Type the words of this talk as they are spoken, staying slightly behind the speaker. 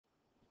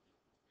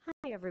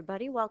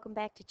everybody. Welcome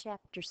back to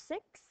Chapter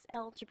 6,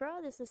 Algebra.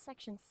 This is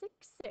Section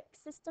 6.6,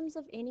 Systems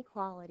of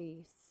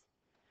Inequalities.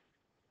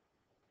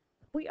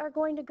 We are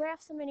going to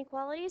graph some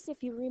inequalities.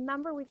 If you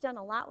remember, we've done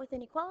a lot with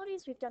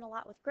inequalities, we've done a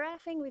lot with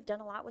graphing, we've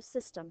done a lot with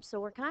systems. So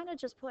we're kind of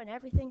just putting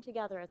everything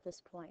together at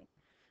this point.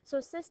 So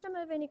a system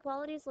of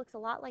inequalities looks a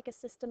lot like a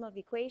system of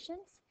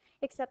equations,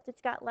 except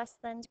it's got less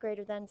thans,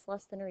 greater thans,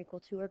 less than or equal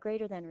to, or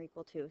greater than or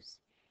equal to's.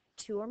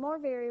 Two or more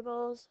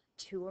variables,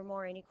 two or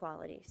more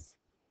inequalities.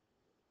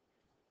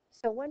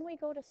 So when we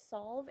go to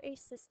solve a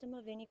system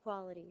of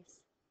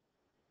inequalities,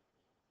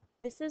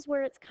 this is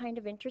where it's kind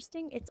of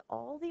interesting. It's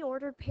all the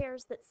ordered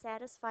pairs that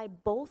satisfy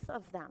both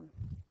of them.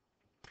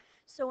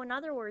 So in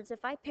other words,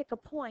 if I pick a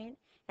point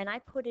and I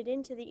put it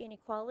into the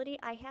inequality,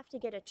 I have to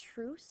get a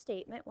true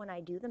statement when I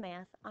do the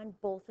math on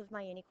both of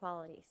my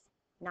inequalities,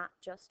 not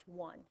just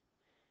one.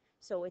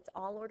 So it's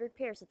all ordered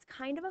pairs. It's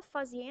kind of a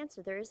fuzzy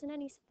answer. There isn't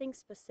anything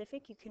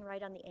specific you can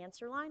write on the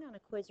answer line on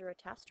a quiz or a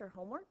test or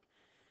homework,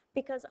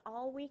 because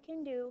all we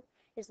can do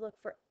is look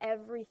for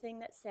everything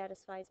that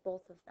satisfies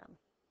both of them.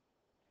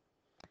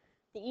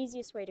 The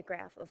easiest way to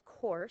graph, of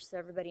course,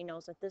 everybody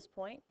knows at this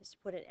point, is to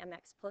put it in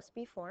mx plus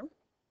b form.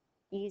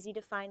 Easy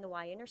to find the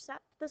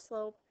y-intercept, the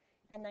slope,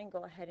 and then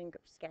go ahead and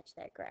sketch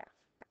that graph.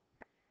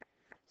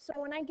 So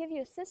when I give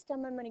you a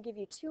system, I'm going to give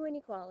you two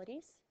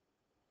inequalities,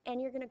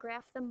 and you're going to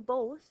graph them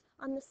both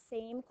on the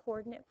same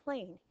coordinate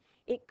plane.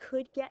 It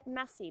could get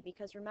messy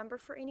because remember,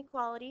 for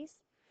inequalities,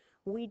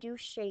 we do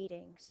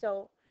shading.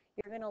 So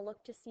you're going to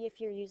look to see if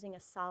you're using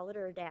a solid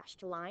or a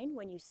dashed line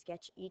when you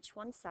sketch each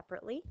one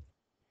separately.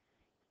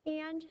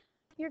 And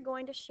you're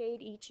going to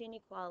shade each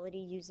inequality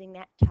using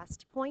that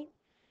test point.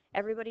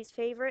 Everybody's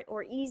favorite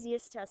or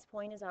easiest test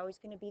point is always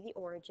going to be the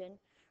origin.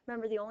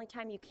 Remember, the only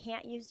time you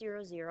can't use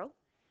 0, 0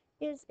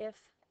 is if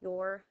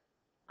your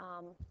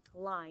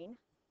line,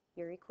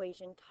 your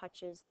equation,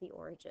 touches the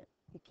origin.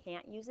 You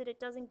can't use it. It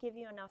doesn't give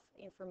you enough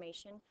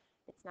information.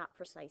 It's not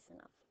precise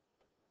enough.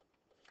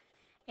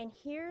 And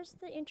here's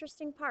the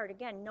interesting part.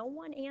 Again, no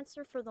one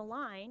answer for the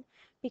line,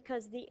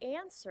 because the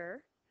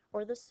answer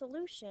or the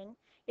solution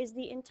is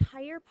the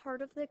entire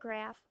part of the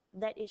graph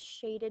that is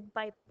shaded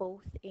by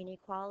both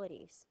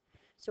inequalities.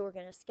 So we're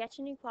going to sketch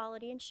an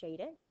inequality and shade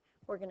it.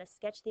 We're going to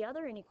sketch the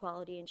other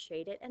inequality and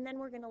shade it. And then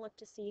we're going to look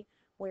to see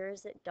where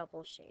is it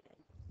double shaded.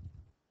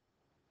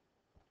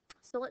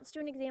 So let's do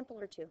an example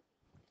or two.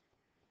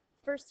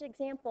 First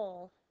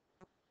example,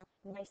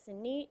 nice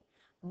and neat.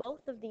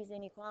 Both of these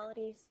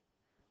inequalities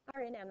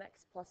are in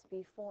mx plus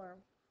b form.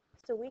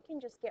 So we can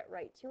just get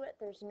right to it.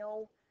 There's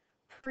no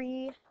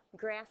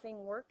pre-graphing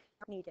work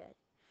needed.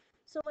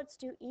 So let's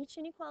do each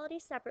inequality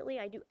separately.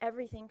 I do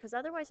everything because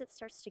otherwise it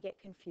starts to get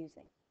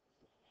confusing.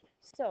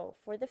 So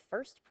for the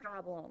first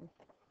problem,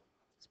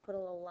 let's put a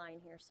little line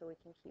here so we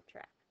can keep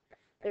track.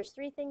 There's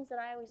three things that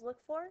I always look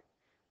for.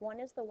 One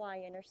is the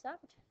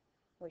y-intercept,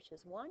 which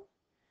is 1.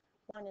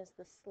 One is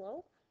the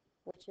slope,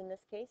 which in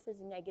this case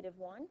is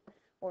 -1.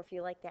 Or if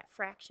you like that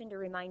fraction to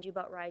remind you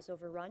about rise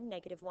over run,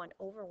 -1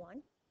 over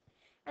 1.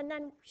 And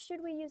then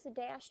should we use a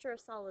dashed or a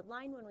solid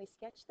line when we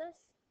sketch this?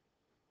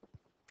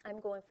 I'm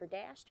going for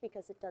dashed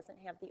because it doesn't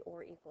have the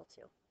or equal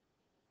to.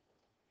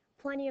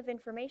 Plenty of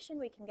information.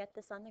 We can get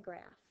this on the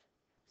graph.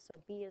 So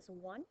b is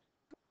 1.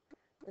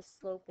 The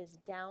slope is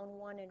down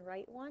 1 and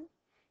right 1.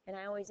 And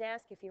I always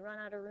ask, if you run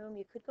out of room,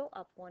 you could go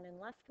up 1 and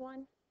left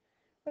 1.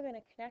 We're going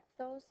to connect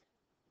those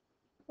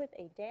with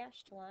a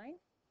dashed line.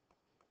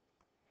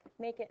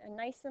 Make it a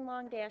nice and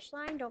long dashed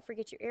line. Don't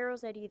forget your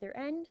arrows at either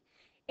end.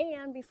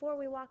 And before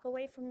we walk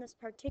away from this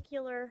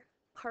particular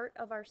part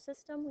of our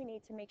system, we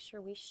need to make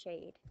sure we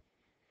shade.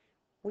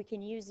 We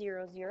can use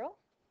 0, 0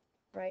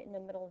 right in the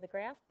middle of the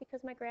graph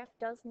because my graph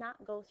does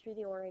not go through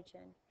the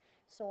origin.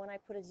 So when I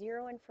put a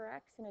 0 in for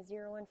x and a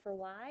 0 in for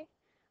y,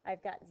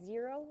 I've got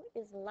 0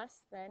 is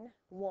less than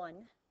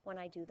 1 when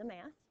I do the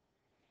math.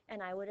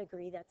 And I would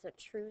agree that's a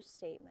true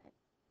statement.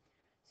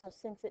 So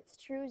since it's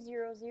true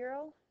 0,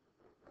 0,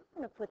 I'm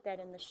going to put that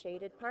in the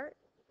shaded part.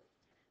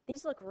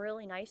 These look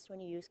really nice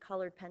when you use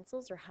colored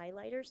pencils or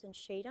highlighters and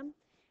shade them.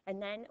 And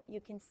then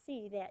you can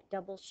see that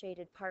double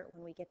shaded part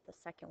when we get the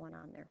second one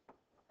on there.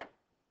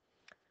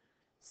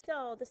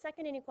 So the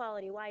second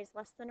inequality, y is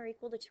less than or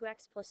equal to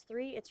 2x plus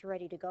 3. It's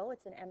ready to go.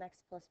 It's in mx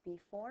plus b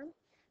form.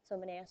 So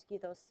I'm going to ask you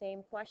those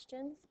same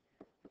questions.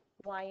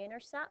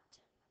 Y-intercept,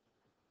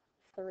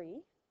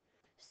 3.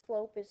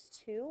 Slope is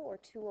 2, or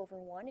 2 over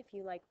 1 if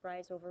you like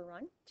rise over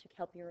run to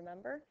help you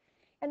remember.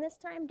 And this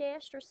time,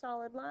 dashed or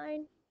solid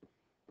line,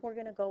 we're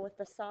going to go with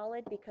the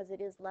solid because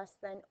it is less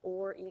than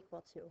or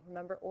equal to.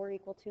 Remember, or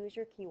equal to is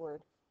your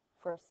keyword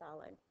for a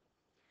solid.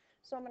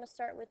 So I'm going to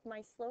start with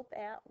my slope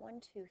at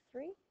 1, 2,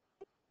 3.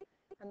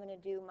 I'm going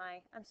to do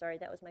my,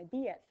 that was my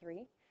b at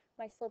 3.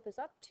 My slope is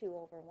up 2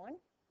 over 1.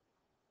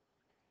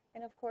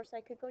 And of course,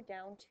 I could go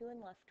down 2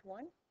 and left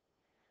 1.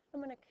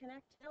 I'm going to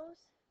connect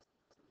those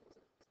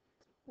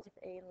with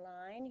a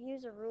line.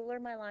 Use a ruler.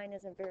 My line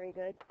isn't very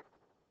good.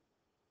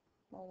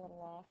 I'm a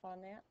little off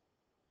on that.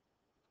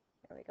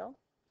 There we go.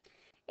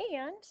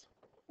 And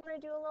I'm going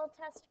to do a little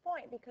test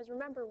point because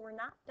remember, we're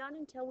not done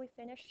until we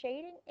finish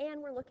shading and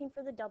we're looking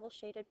for the double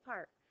shaded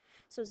part.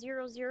 So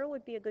 0, 0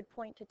 would be a good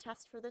point to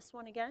test for this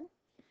one again.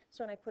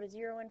 So when I put a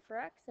 0 in for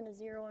x and a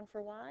 0 in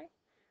for y,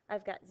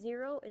 I've got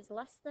 0 is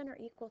less than or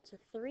equal to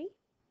 3.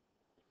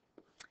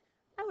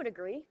 I would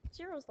agree.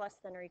 0 is less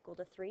than or equal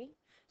to 3.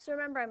 So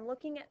remember, I'm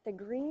looking at the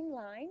green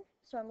line,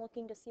 so I'm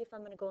looking to see if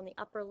I'm going to go in the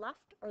upper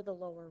left or the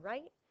lower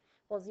right.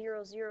 Well,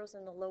 0, 0 is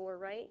in the lower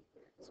right,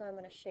 so I'm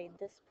going to shade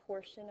this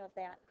portion of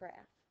that graph.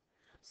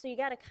 So you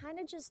got to kind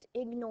of just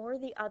ignore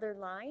the other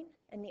line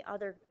and the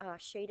other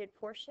shaded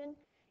portion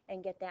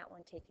and get that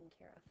one taken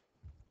care of.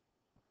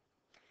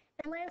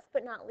 And last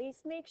but not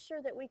least, make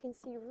sure that we can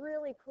see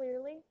really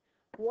clearly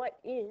what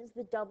is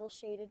the double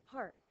shaded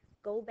part.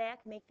 Go back,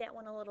 make that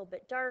one a little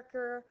bit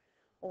darker,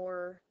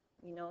 or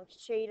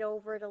shade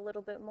over it a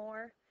little bit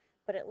more.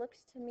 But it looks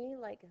to me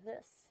like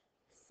this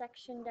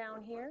section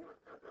down here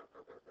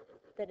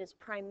that is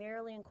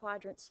primarily in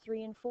quadrants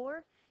 3 and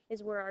 4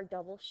 is where our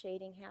double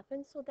shading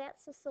happens. So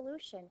that's the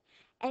solution.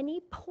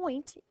 Any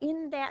point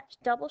in that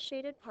double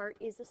shaded part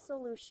is a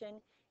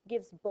solution,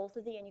 gives both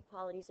of the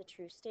inequalities a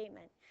true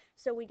statement.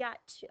 So we got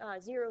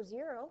 0,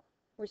 0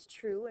 was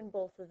true in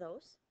both of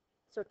those.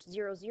 So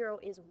 0, 0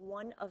 is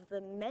one of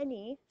the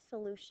many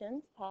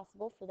solutions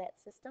possible for that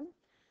system.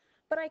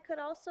 But I could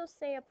also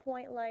say a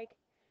point like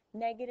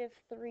negative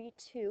 3,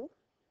 2.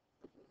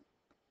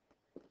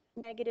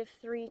 Negative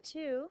 3,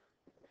 2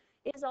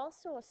 is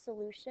also a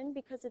solution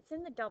because it's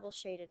in the double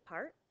shaded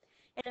part.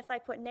 And if I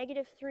put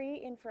negative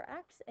 3 in for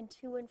x and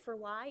 2 in for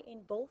y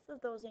in both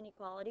of those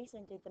inequalities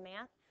and did the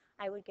math,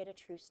 I would get a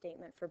true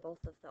statement for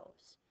both of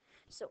those.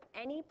 So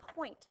any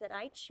point that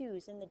I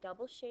choose in the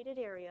double shaded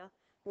area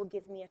will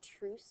give me a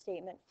true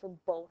statement for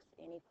both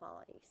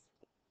inequalities.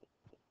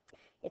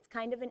 It's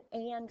kind of an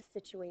and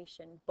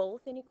situation.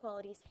 Both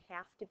inequalities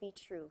have to be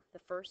true.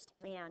 The first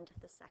and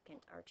the second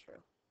are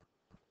true.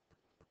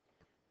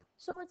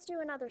 So let's do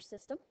another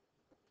system.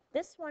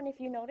 This one, if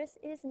you notice,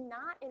 is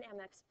not in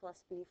mx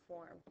plus b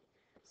form.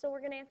 So we're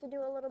going to have to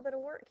do a little bit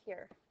of work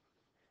here.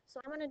 So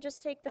I'm going to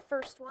just take the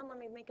first one. Let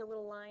me make a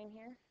little line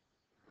here.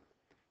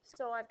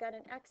 So I've got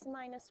an x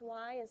minus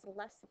y is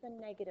less than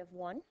negative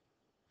 1.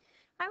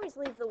 I always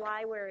leave the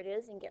y where it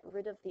is and get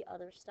rid of the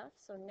other stuff,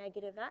 so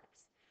negative x.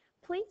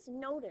 Please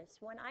notice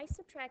when I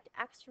subtract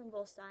x from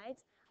both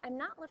sides, I'm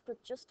not left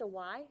with just a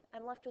y,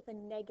 I'm left with a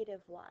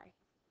negative y.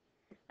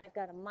 I've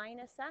got a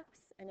minus x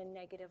and a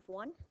negative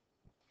 1.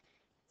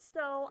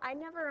 So I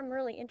never am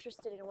really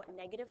interested in what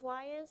negative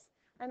y is.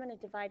 I'm going to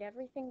divide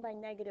everything by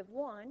negative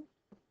 1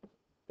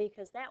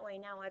 because that way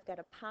now I've got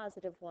a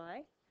positive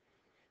y.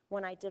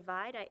 When I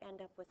divide, I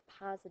end up with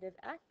positive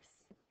x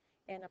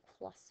and a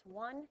plus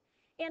 1.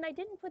 And I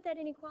didn't put that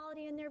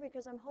inequality in there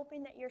because I'm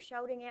hoping that you're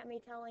shouting at me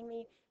telling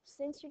me,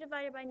 since you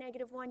divided by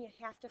negative 1, you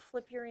have to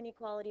flip your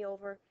inequality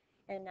over,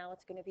 and now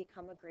it's going to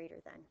become a greater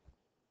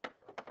than.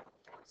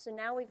 So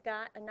now we've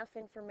got enough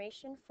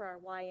information for our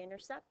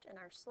y-intercept and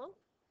our slope.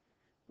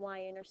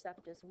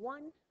 Y-intercept is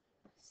 1,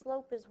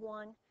 slope is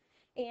 1,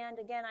 and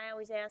again, I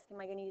always ask,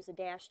 am I going to use a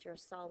dashed or a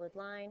solid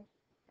line?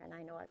 And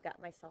I know I've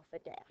got myself a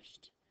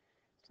dashed.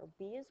 So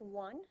b is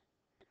 1,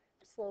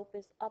 slope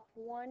is up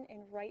 1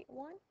 and right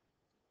 1,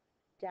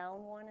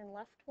 down 1 and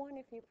left 1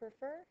 if you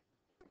prefer.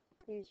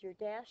 Use your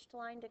dashed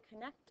line to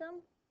connect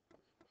them.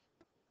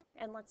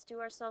 And let's do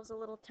ourselves a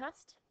little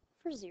test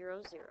for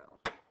 0, 0.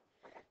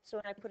 So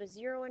when I put a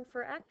 0 in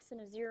for x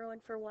and a 0 in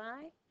for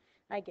y,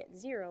 I get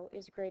 0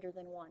 is greater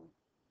than 1.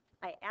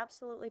 I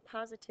absolutely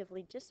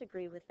positively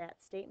disagree with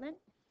that statement.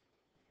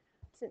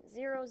 Since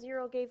 0,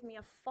 0 gave me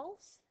a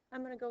false,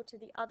 I'm going to go to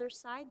the other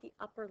side, the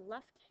upper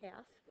left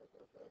half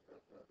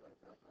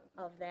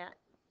of that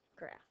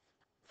graph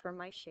for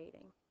my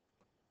shading.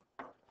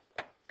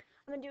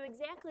 I'm going to do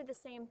exactly the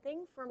same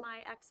thing for my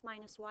x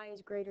minus y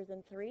is greater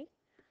than 3.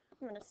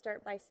 I'm going to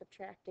start by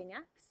subtracting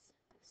x.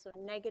 So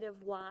negative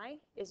y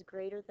is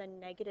greater than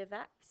negative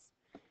x.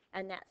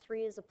 And that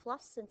 3 is a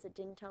plus since it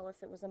didn't tell us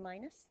it was a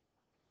minus.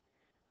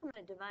 I'm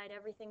going to divide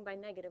everything by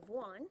negative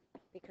 1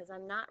 because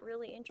I'm not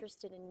really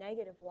interested in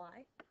negative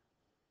y.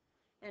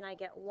 And I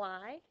get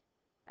y,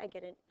 I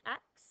get an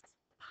x,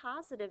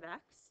 positive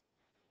x,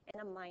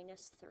 and a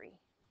minus 3.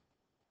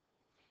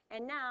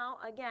 And now,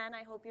 again,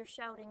 I hope you're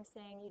shouting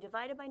saying you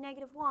divided by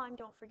negative 1,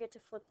 don't forget to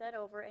flip that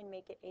over and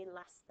make it a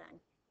less than.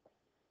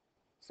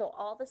 So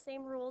all the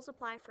same rules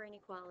apply for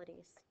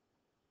inequalities.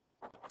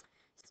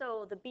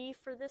 So the b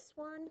for this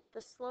one,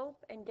 the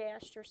slope and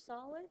dashed are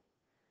solid.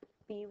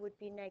 B would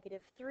be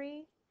negative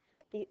 3.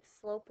 The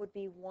slope would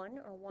be 1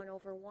 or 1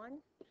 over 1.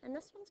 And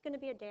this one's going to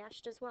be a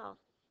dashed as well.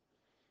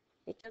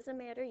 It doesn't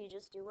matter, you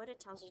just do what it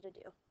tells you to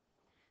do.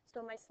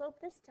 So my slope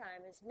this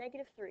time is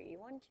negative 3,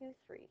 1, 2,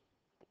 3.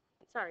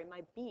 Sorry,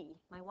 my b,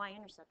 my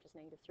y-intercept is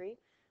negative 3.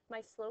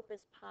 My slope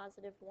is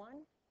positive 1.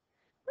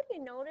 What do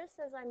you notice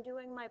as I'm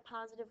doing my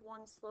positive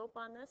 1 slope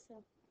on this and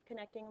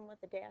connecting them with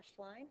a dashed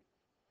line?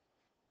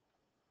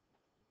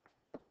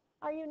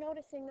 Are you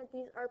noticing that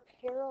these are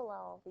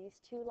parallel, these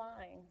two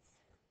lines?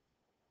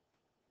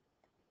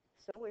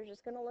 So we're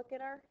just going to look at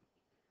our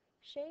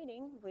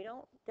shading.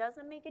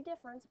 Doesn't make a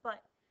difference,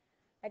 but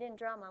I didn't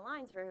draw my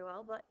lines very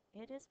well, but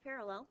it is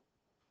parallel.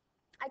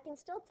 I can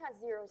still test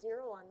 0,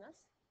 0 on this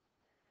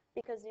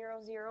because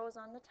 0, 0 is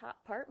on the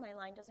top part. My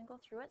line doesn't go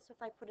through it. So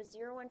if I put a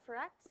 0 in for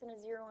x and a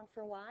 0 in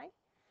for y,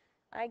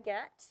 I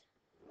get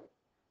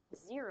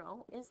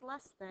 0 is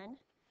less than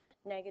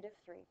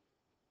 -3.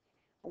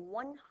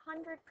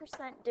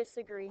 100%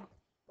 disagree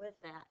with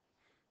that.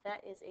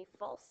 That is a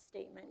false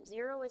statement.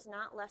 0 is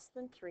not less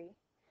than 3.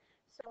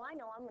 So I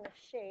know I'm going to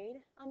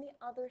shade on the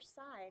other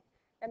side.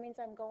 That means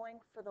I'm going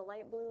for the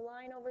light blue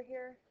line over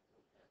here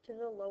to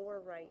the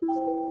lower right.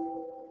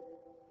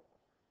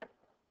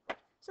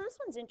 So this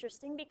one's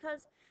interesting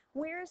because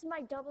where's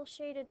my double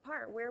shaded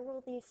part? Where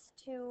will these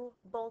two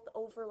both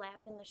overlap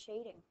in the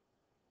shading?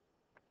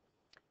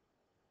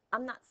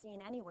 I'm not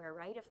seeing anywhere,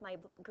 right? If my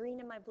green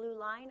and my blue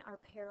line are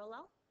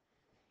parallel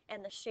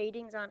and the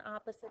shading's on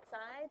opposite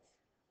sides,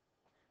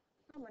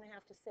 I'm going to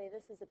have to say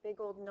this is a big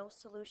old no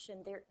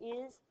solution. There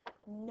is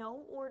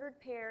no ordered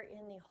pair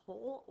in the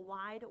whole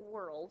wide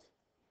world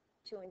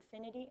to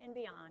infinity and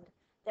beyond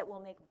that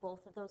will make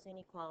both of those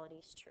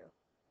inequalities true.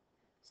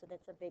 So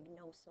that's a big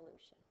no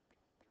solution.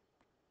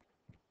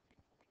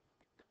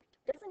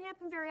 Doesn't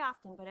happen very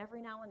often, but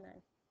every now and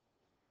then.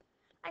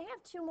 I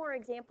have two more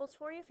examples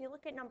for you. If you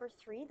look at number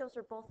 3, those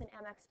are both in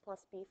mx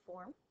plus b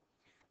form.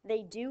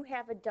 They do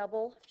have a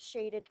double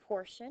shaded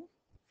portion.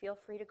 Feel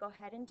free to go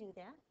ahead and do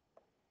that.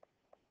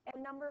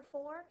 And number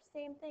 4,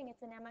 same thing.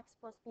 It's an mx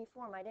plus b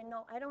form. I don't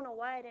know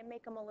why I didn't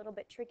make them a little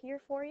bit trickier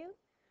for you,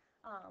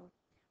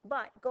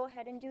 but go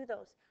ahead and do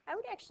those. I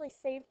would actually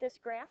save this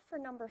graph for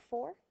number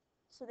 4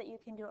 so that you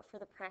can do it for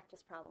the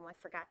practice problem. I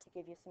forgot to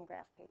give you some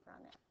graph paper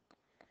on that.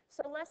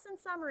 So lesson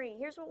summary,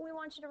 here's what we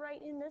want you to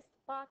write in this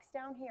box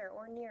down here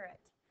or near it.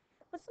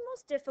 What's the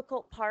most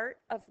difficult part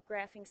of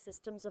graphing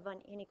systems of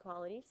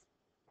inequalities?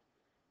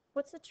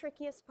 What's the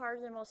trickiest part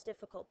or the most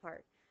difficult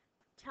part?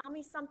 Tell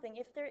me something.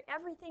 If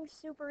everything's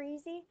super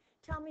easy,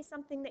 tell me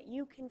something that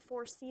you can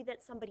foresee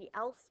that somebody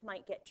else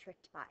might get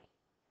tricked by.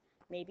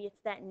 Maybe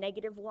it's that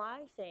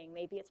 -y thing.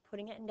 Maybe it's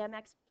putting it in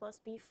mx plus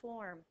b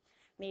form.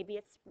 Maybe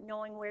it's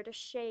knowing where to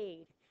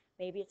shade.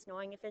 Maybe it's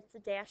knowing if it's a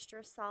dashed or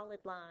a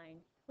solid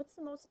line. What's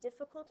the most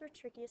difficult or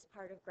trickiest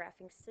part of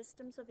graphing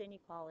systems of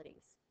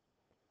inequalities?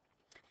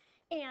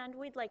 And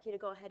we'd like you to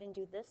go ahead and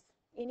do this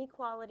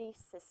inequality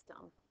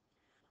system.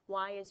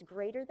 Y is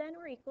greater than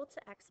or equal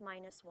to x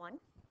minus 1.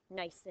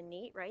 Nice and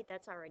neat, right?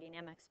 That's already an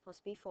mx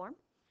plus b form.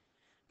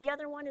 The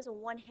other one is a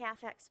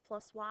 1/2 x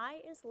plus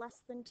y is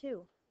less than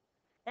 2.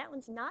 That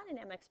one's not an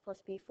mx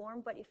plus b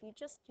form, but if you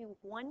just do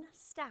one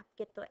step,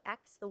 get the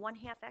x, the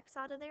 1/2 x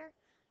out of there,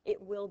 it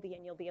will be,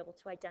 and you'll be able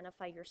to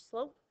identify your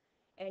slope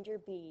and your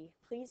b.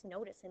 Please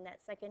notice in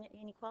that second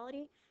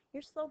inequality,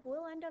 your slope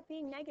will end up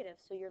being negative,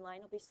 so your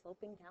line will be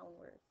sloping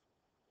downward.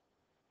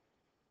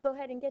 Go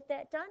ahead and get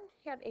that done.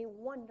 Have a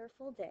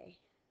wonderful day.